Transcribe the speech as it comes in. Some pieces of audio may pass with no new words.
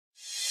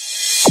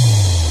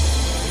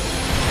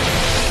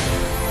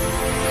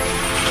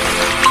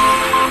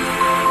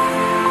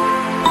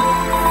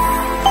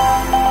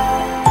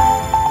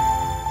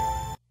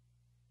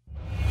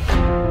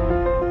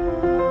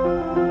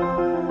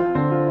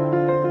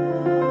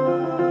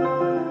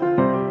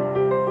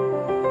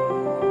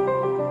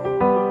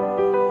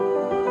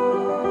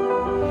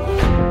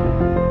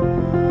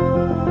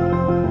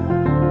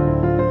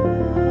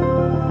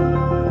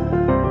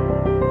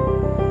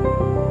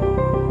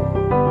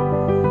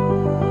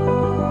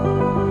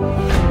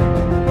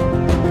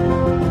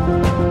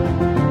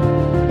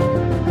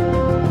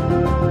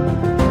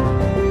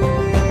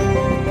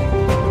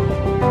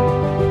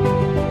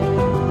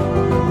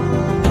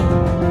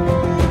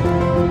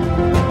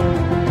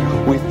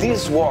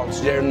this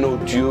watch there are no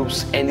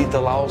tubes and it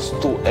allows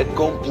to a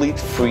complete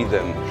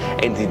freedom,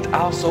 and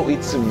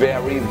it's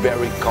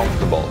very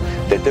comfortable,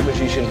 that the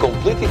magician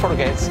completely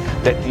forgets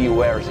that he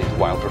wears it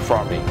while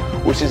performing,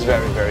 which is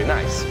very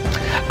nice.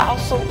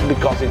 Also,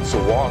 because it's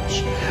a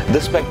watch, the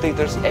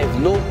spectators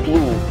have no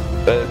clue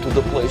to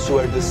the place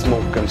where the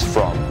smoke comes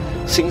from,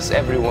 since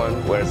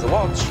everyone wears a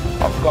watch,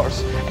 of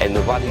course, and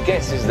nobody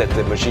guesses that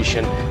the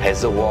magician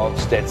has a watch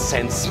that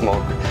sends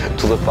smoke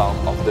to the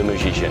palm of the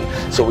magician.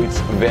 So it's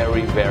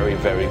very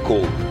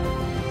cool.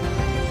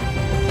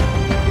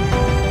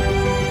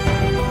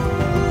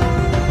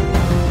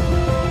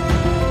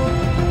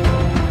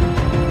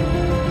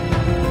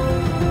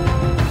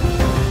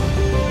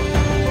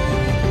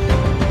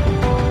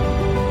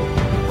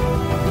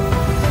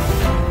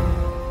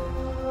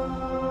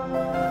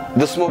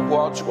 The smoke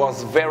watch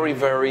was very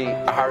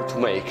hard to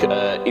make.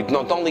 It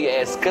not only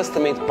has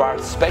custom-made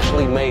parts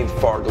specially made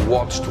for the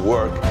watch to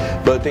work,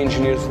 but the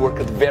engineers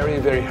worked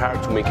very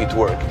hard to make it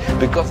work,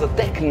 because the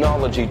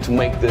technology to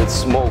make the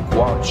smoke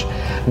watch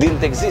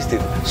didn't exist.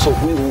 So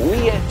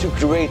we had to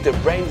create a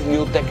brand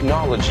new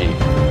technology.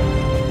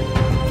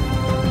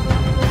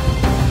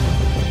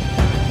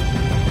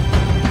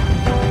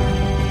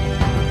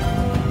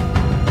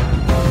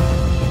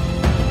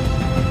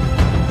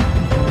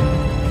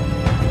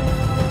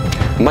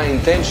 My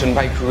intention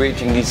by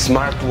creating this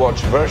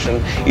smartwatch version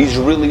is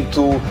really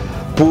to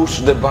push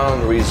the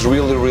boundaries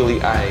really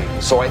high.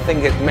 So I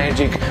think that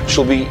magic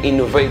should be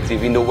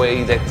innovative in the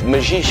way that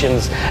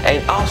magicians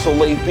and also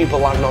lay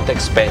people are not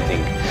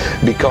expecting,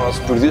 because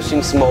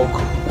producing smoke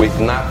with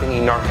nothing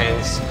in our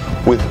hands,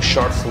 with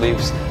short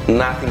sleeves,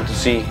 nothing to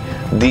see,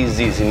 this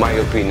is, in my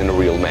opinion,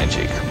 real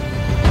magic.